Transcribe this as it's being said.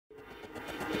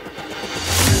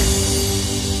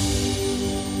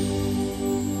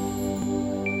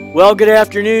Well, good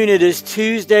afternoon. It is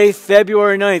Tuesday,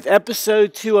 February 9th,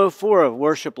 episode 204 of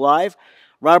Worship Live.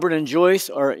 Robert and Joyce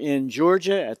are in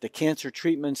Georgia at the Cancer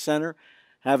Treatment Center,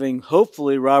 having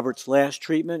hopefully Robert's last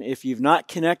treatment. If you've not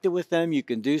connected with them, you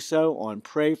can do so on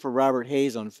Pray for Robert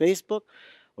Hayes on Facebook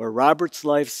or Robert's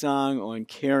Life Song on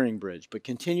Caring Bridge. But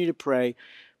continue to pray.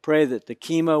 Pray that the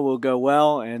chemo will go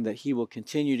well and that he will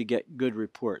continue to get good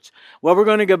reports. Well, we're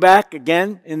going to go back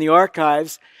again in the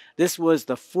archives. This was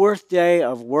the fourth day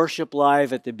of Worship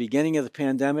Live at the beginning of the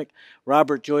pandemic.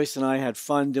 Robert, Joyce, and I had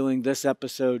fun doing this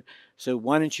episode, so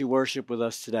why don't you worship with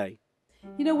us today?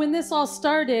 You know, when this all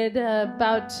started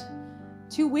about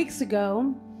 2 weeks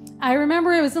ago, I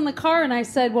remember I was in the car and I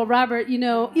said, well, Robert,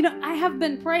 I have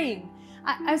been praying.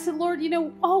 I said, Lord,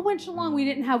 all winter long we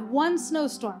didn't have one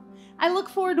snowstorm. I look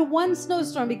forward to one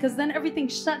snowstorm because then everything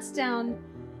shuts down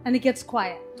and it gets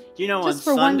quiet. On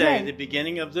Sunday, the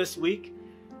beginning of this week,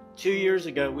 2 years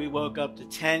ago, we woke up to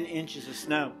 10 inches of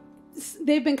snow.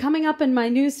 They've been coming up in my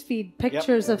newsfeed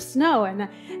pictures of snow, and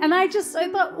I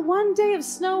thought one day of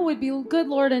snow would be good,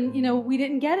 Lord, and we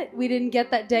didn't get it. We didn't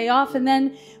get that day off, and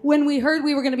then when we heard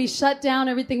we were going to be shut down,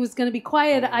 everything was going to be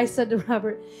quiet, I said to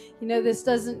Robert, this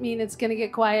doesn't mean it's going to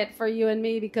get quiet for you and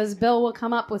me because Bill will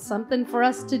come up with something for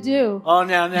us to do. Oh,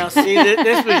 now see,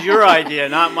 this was your idea,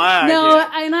 not my idea. No,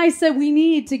 and I said we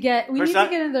need to get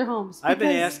into their homes. I've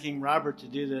been asking Robert to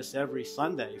do this every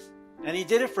Sunday. And he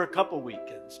did it for a couple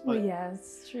weekends. But, yeah,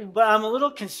 it's true. But I'm a little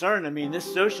concerned. I mean, this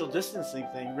social distancing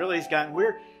thing really has gotten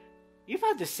weird. You've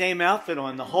had the same outfit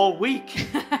on the whole week.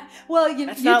 Well,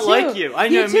 That's not like you. I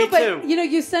know, me too. But,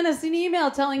 you sent us an email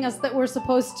telling us that we're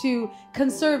supposed to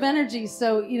conserve energy.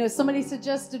 So, somebody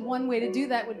suggested one way to do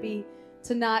that would be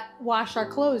to not wash our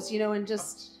clothes, and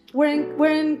just we're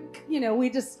in, we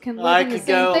just can live in the same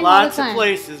thing all the time. I could go lots of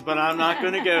places, but I'm not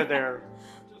going to go there.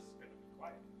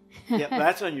 Yeah,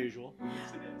 that's unusual.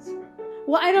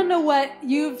 Well, I don't know what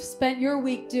you've spent your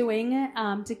week doing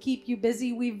to keep you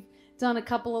busy. We've done a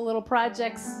couple of little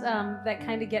projects that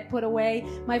kind of get put away.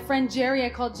 My friend Jerry, I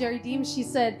called Jerry Deems, she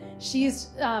said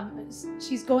she's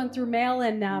going through mail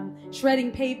and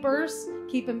shredding papers,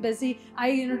 keep him busy.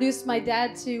 I introduced my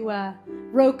dad to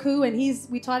Roku, and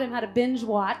we taught him how to binge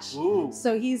watch. Ooh.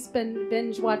 So he's been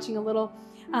binge watching a little.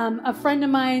 A friend of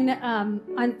mine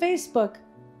on Facebook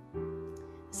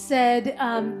said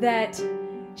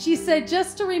she said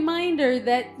just a reminder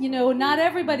that not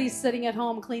everybody's sitting at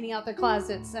home cleaning out their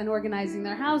closets and organizing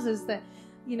their houses, that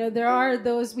there are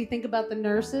those, we think about the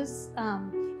nurses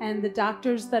and the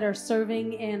doctors that are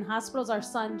serving in hospitals. Our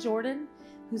son Jordan,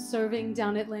 who's serving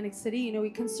down in Atlantic City, we're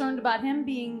concerned about him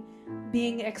being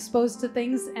exposed to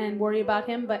things and worry about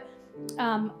him. But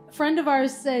a friend of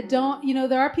ours said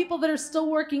there are people that are still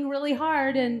working really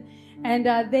hard, and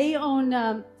they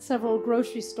own several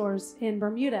grocery stores in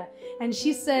Bermuda. And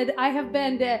she said, I have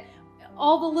been to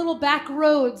all the little back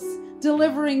roads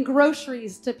delivering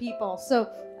groceries to people. So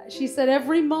she said,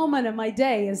 every moment of my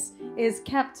day is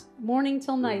kept morning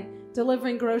till night,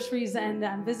 delivering groceries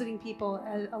and visiting people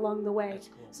along the way.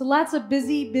 Cool. So lots of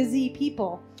busy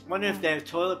people. I wonder if they have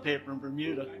toilet paper in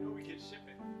Bermuda. I know we can ship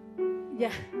it.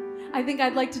 Yeah. I think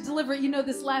I'd like to deliver it.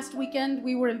 This last weekend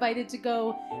we were invited to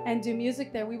go and do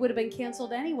music there. We would have been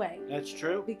canceled anyway. That's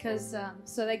true. Because,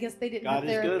 so I guess they didn't God have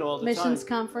their good all the missions time.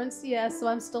 conference. Yeah, so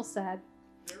I'm still sad.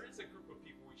 There is a group of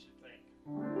people we should thank.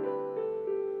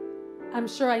 I'm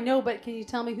sure I know, but can you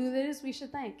tell me who that is we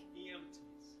should thank?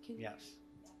 EMTs. Yes.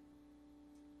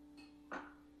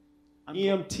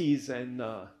 EMTs and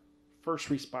first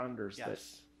responders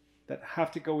Yes. that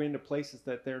have to go into places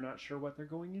that they're not sure what they're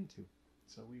going into.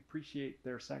 So we appreciate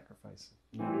their sacrifice.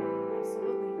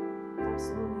 Absolutely.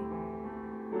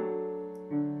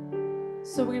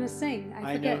 So we're going to sing.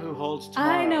 I know who holds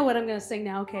tomorrow. I know what I'm going to sing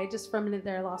now. Okay, just for a minute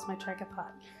there, I lost my track of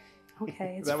thought.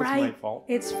 Okay, it's That was my fault.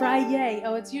 It's Friday.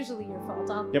 Oh, it's usually your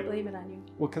fault. I'll blame it on you.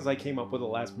 Well, because I came up with a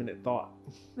last-minute thought.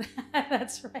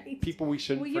 That's right. People we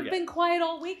shouldn't Well, forget. you've been quiet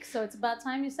all week, so it's about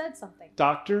time you said something.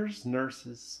 Doctors,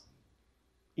 nurses,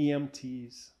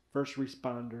 EMTs, first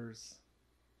responders.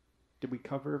 Did we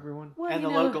cover everyone? Well, and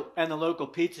the local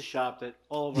pizza shop that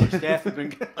all of our staff have been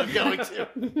going to.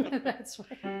 That's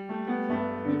right.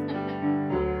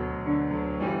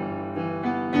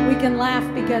 We can laugh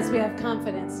because we have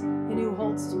confidence in who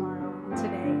holds tomorrow and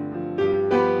today.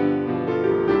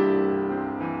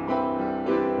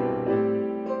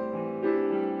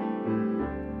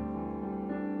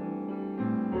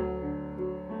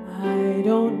 I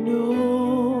don't know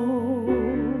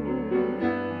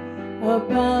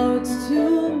about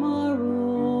tomorrow.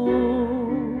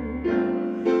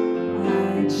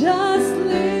 I just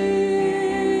live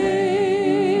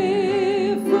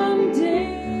from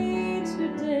day to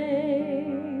day.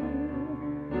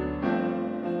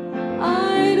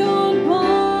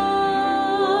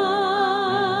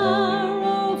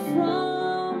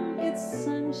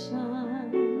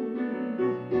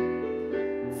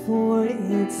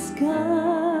 its skies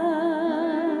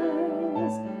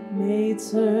may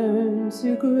turn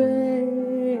to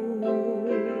gray.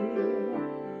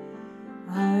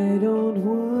 I don't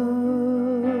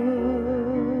worry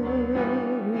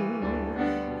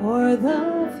for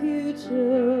the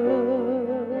future,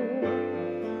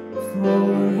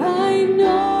 for I know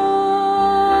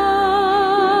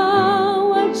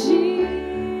what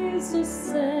Jesus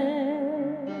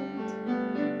said,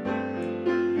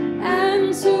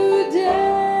 and today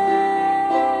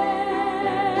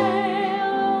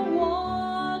I'll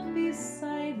walk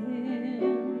beside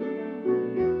him,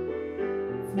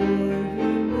 for he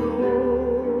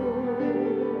knows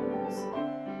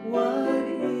what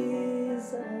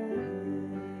is ahead.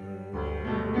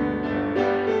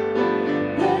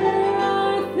 There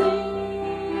are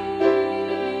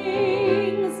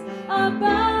things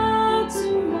about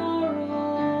tomorrow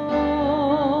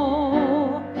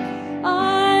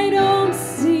I don't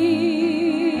seem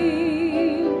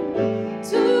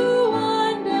to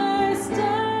understand,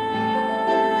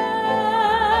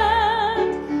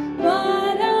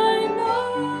 but I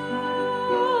know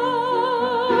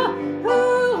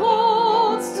who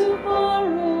holds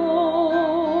tomorrow,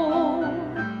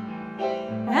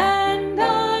 and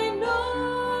I know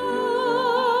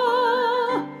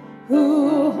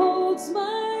who holds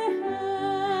my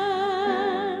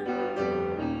hand.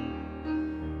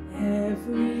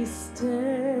 Every step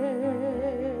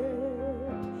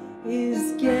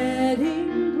is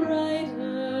getting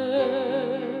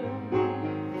brighter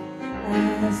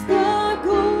as the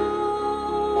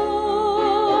golden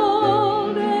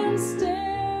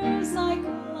stairs I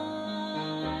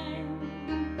climb.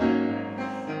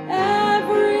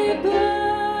 Every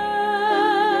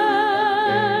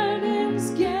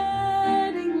burden's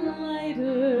getting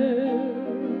lighter.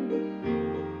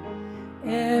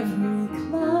 Every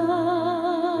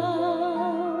cloud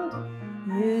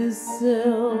is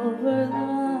silver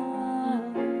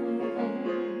lined.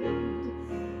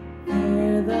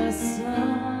 There the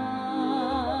sun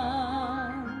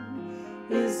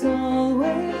is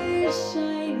always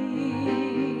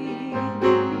shining.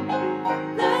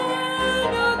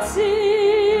 There no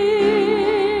tear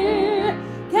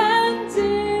can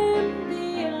dim the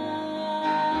eye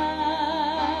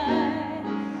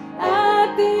at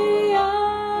the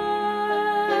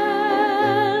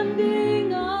ending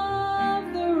of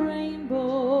the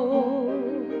rainbow,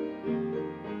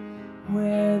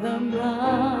 where the mountains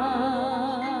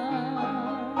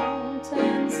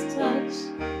touch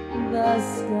the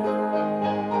sky.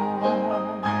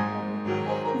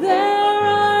 There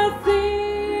are things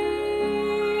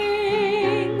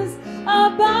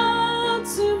about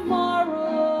tomorrow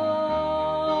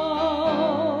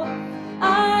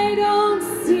I don't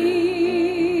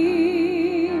seem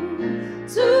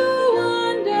to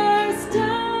understand,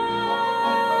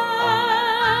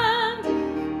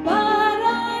 but I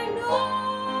know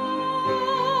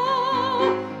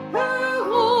who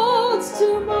holds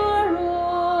tomorrow,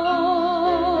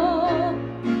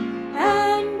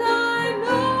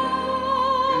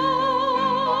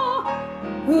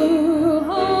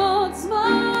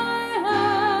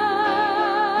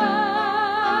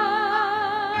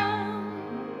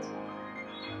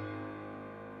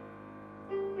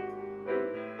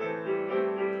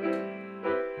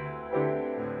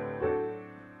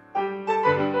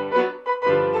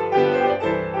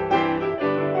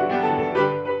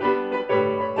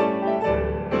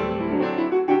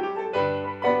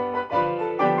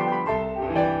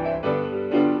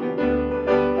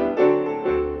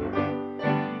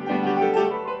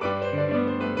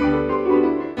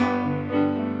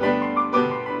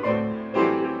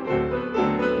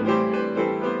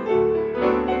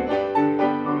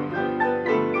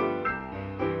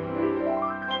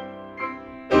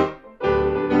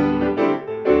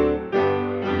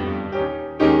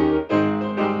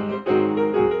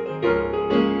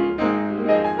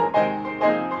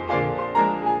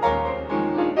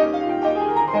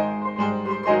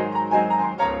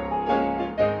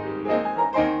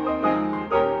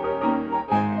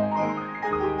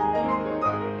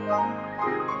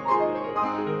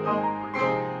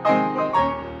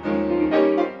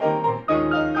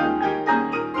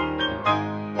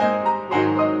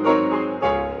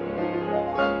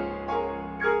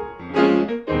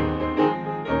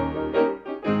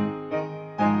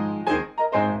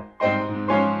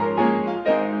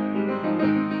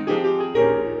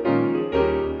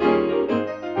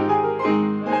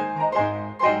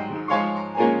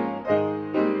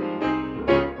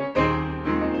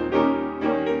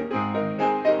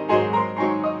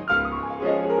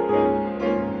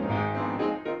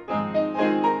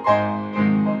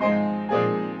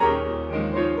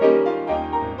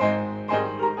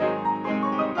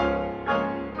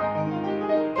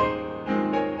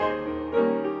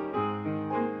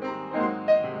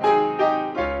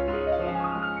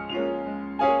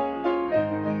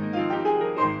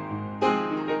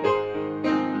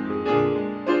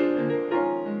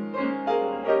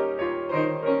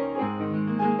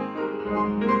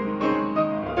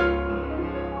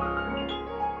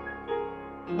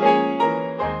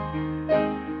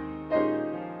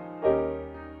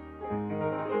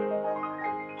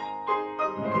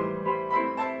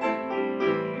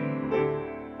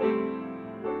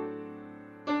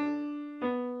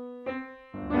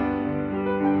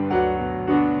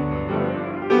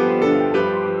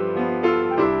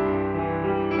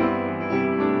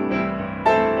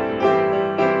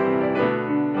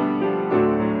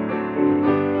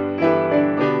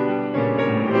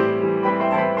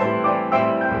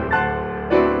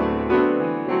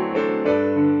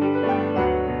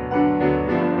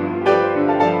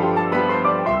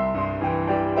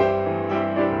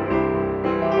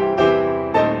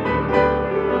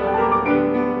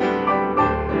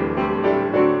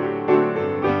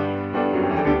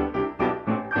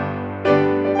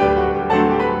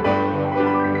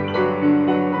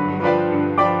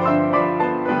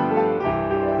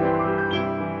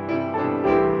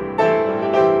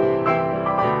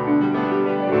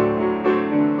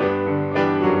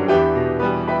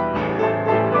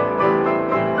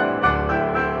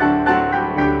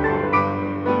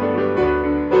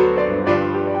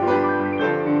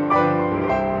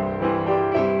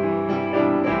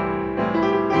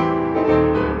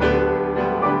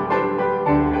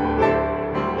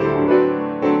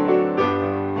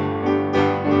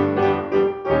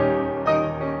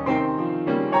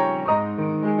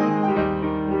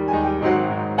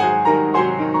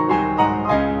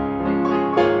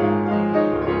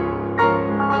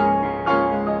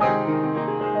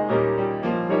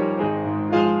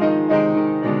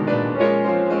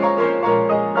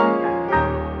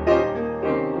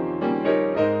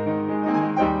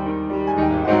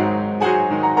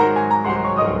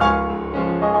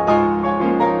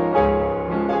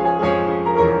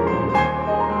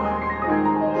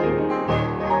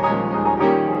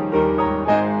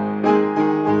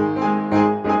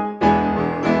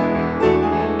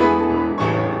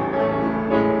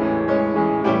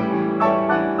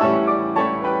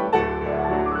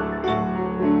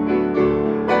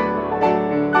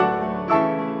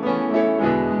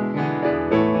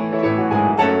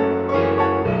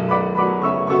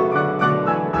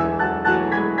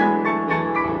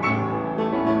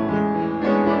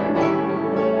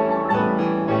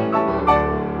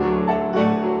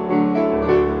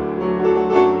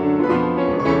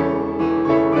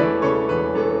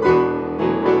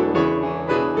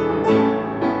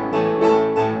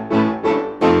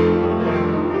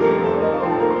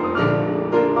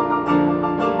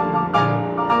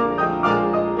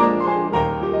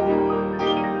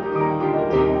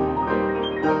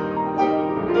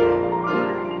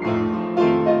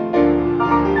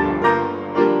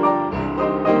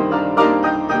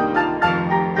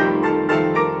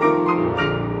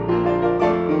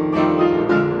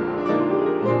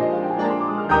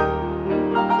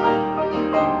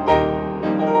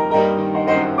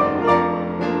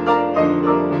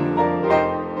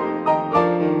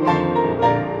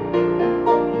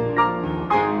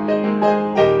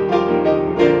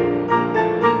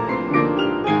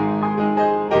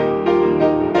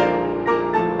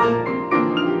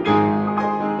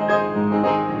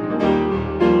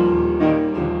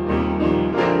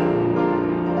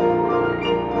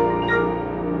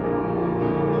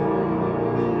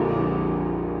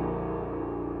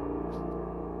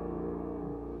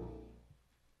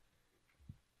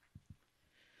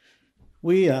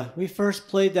 We first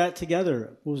played that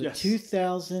together. What was it, Yes.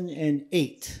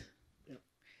 2008?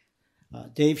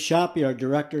 Dave Shoppy, our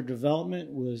director of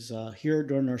development, was here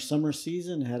during our summer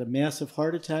season, had a massive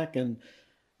heart attack, and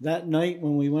that night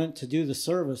when we went to do the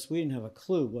service, we didn't have a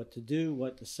clue what to do,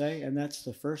 what to say, and that's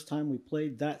the first time we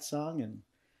played that song, and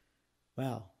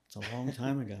wow, it's a long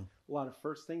time ago. A lot of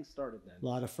first things started then. A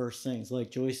lot of first things, like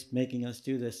Joyce making us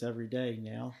do this every day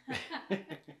now.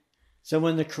 So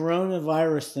when the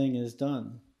coronavirus thing is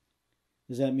done,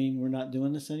 does that mean we're not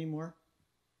doing this anymore?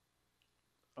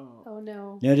 Oh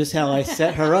no. Notice how I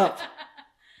set her up.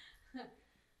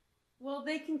 Well,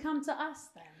 they can come to us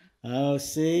then. Oh,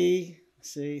 see.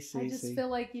 I just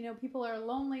feel like, people are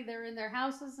lonely. They're in their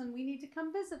houses, and we need to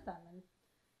come visit them and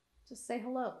just say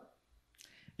hello.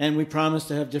 And we promise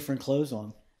to have different clothes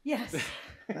on. Yes.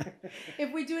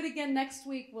 If we do it again next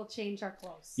week, we'll change our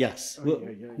clothes. Yes. Oh,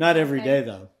 yeah. Not every Okay. day,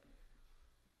 though.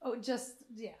 Oh, yes,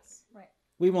 right.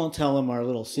 We won't tell them our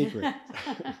little secret.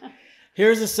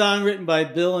 Here's a song written by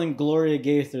Bill and Gloria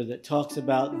Gaither that talks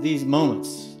about these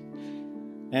moments.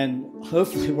 And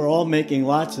hopefully we're all making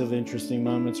lots of interesting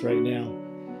moments right now.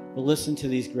 But listen to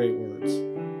these great words.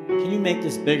 Can you make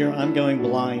this bigger? I'm going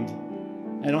blind.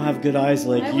 I don't have good eyes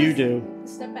like you do.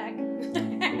 Step back.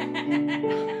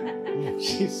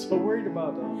 She's so worried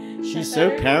about She's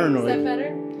so Is paranoid. that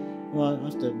better? Well, I'll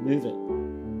have to move it.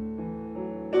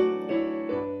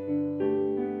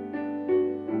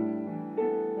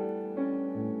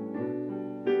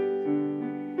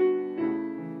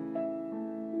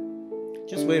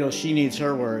 Just wait till she needs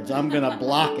her words. I'm going to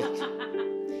block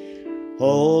it.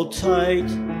 Hold tight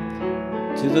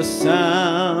to the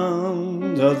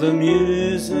sound of the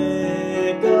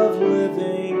music of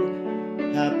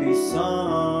living, happy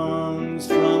songs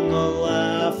from the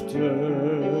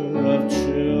laughter of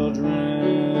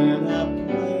children at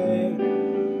play.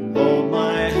 Hold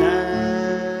my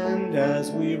hand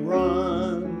as we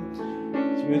run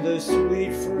through the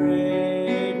sweet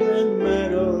fragrant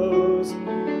meadows,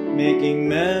 making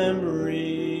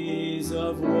memories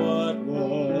of what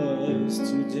was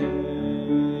today.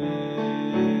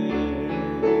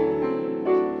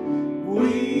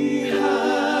 We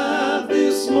have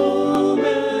this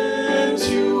moment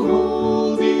to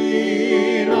hold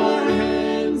in our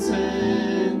hands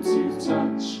and to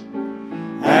touch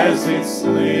as it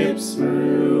slips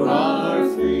through our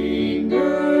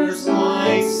fingers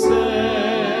like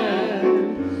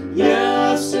sand.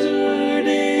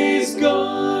 Yesterday's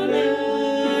gone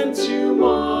and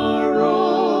tomorrow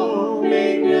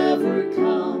may never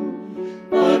come,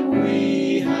 but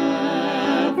we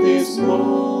have this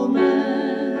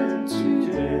moment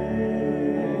today.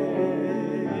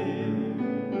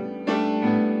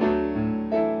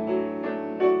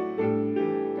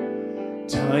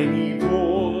 Tiny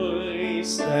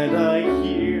voice that I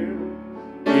hear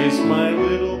is my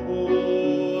little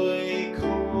boy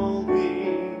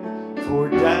calling for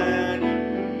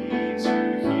Daddy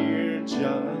to hear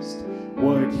just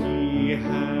what he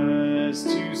has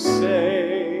to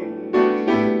say.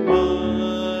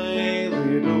 My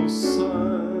little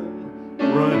son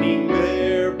running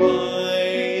there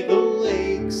by the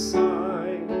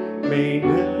lakeside may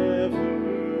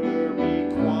never be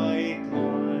quite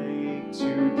like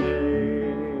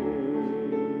today.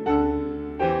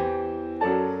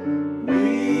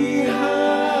 We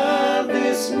have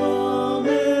this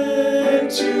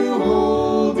moment to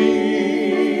hold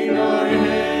in our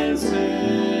hands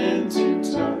and to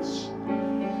touch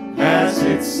as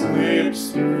it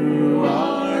slips through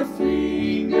our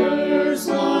fingers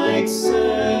like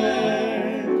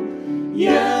sand.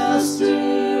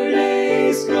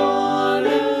 Yesterday's gone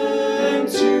and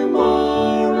tomorrow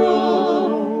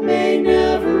may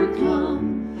never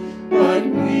come, but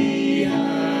we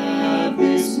have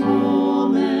this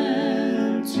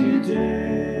moment today.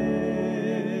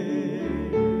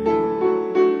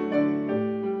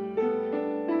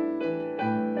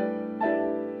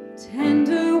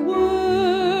 Tender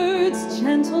words,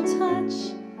 gentle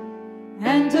touch,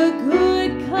 and a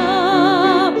good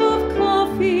cup of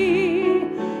coffee,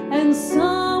 and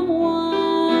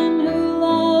someone who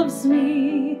loves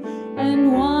me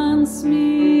and wants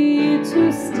me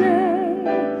to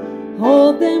stay.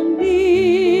 Hold them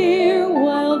near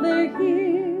while they're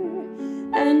here,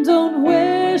 and don't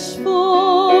wish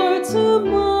for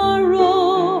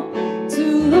tomorrow, to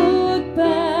look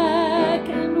back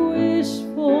and wish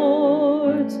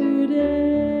for today.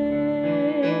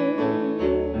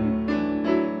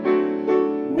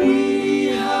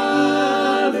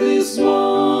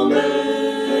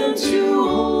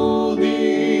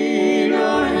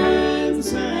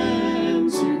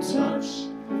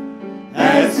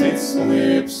 it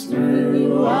slips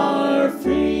through our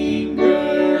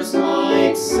fingers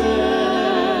like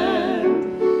sand.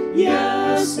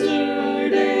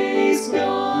 Yesterday's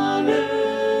gone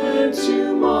and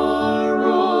tomorrow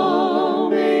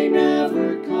may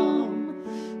never come,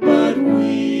 but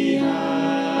we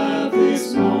have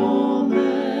this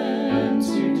moment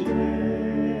today.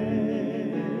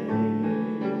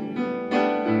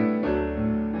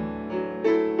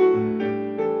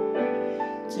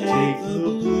 Take the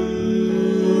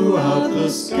blue of the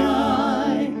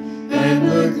sky and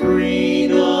the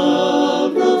green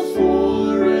of the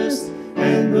forest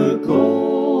and the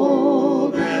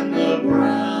gold and the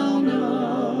brown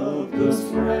of the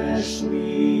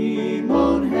freshly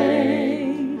mown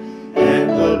hay and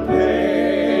the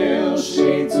pale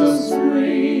shades of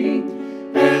spring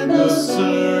and the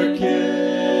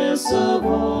circus of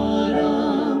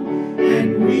autumn,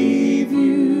 and weave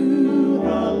you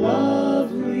a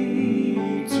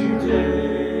lovely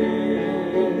today.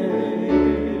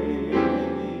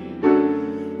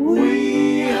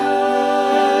 We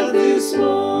have this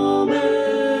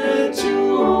moment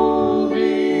to hold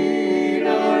in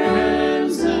our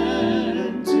hands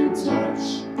and to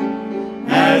touch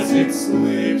as it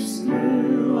slips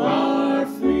through our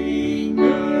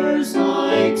fingers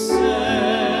like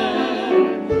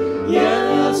sand.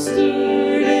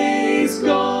 Yesterday's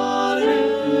gone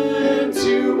and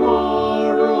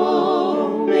tomorrow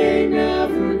may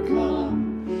never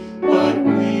come, but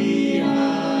we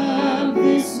have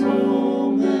this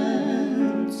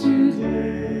moment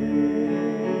today.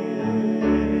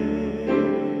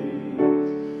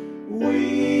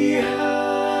 We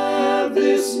have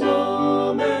this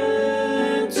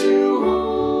moment to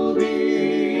hold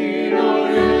in our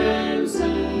hands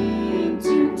and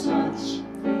to touch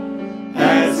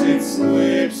as it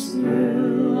slips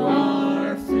through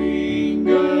our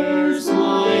fingers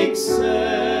like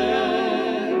sand.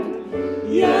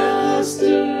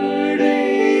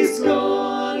 Yesterday's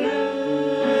gone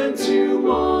and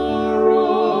tomorrow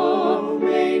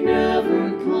may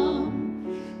never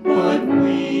come, but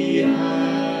we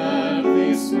have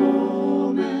this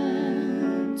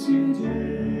moment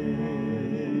today.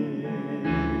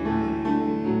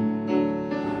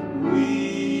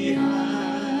 We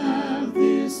have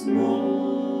this moment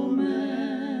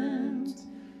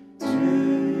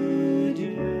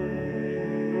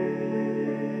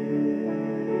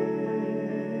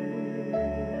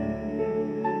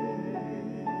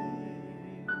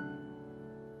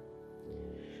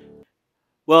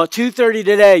Well, at 2:30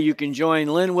 today, you can join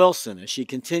Lynn Wilson as she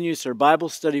continues her Bible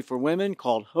study for women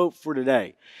called Hope for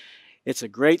Today. It's a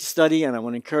great study, and I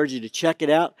want to encourage you to check it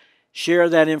out. Share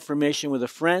that information with a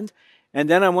friend. And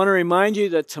then I want to remind you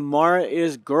that tomorrow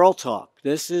is Girl Talk.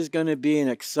 This is going to be an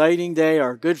exciting day.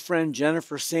 Our good friend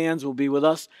Jennifer Sands will be with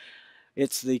us.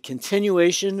 It's the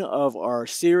continuation of our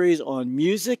series on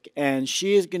music, and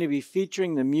she is going to be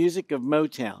featuring the music of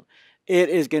Motown. It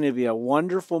is going to be a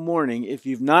wonderful morning. If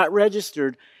you've not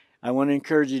registered, I want to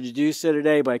encourage you to do so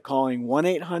today by calling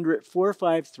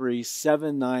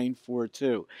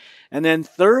 1-800-453-7942. And then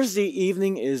Thursday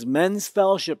evening is Men's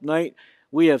Fellowship Night.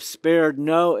 We have spared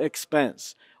no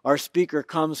expense. Our speaker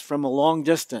comes from a long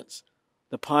distance,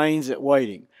 the Pines at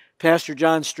Whiting. Pastor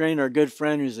John Strain, our good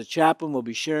friend who's a chaplain, will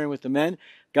be sharing with the men.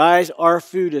 Guys, our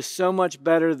food is so much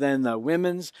better than the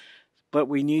women's, but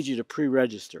we need you to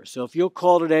pre-register. So if you'll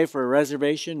call today for a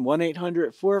reservation,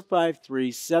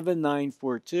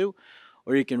 1-800-453-7942,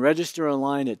 or you can register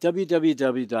online at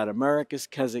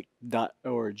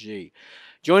www.americaskeswick.org.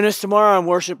 Join us tomorrow on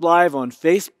Worship Live on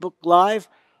Facebook Live,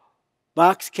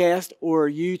 Boxcast, or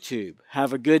YouTube.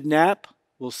 Have a good nap.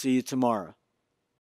 We'll see you tomorrow.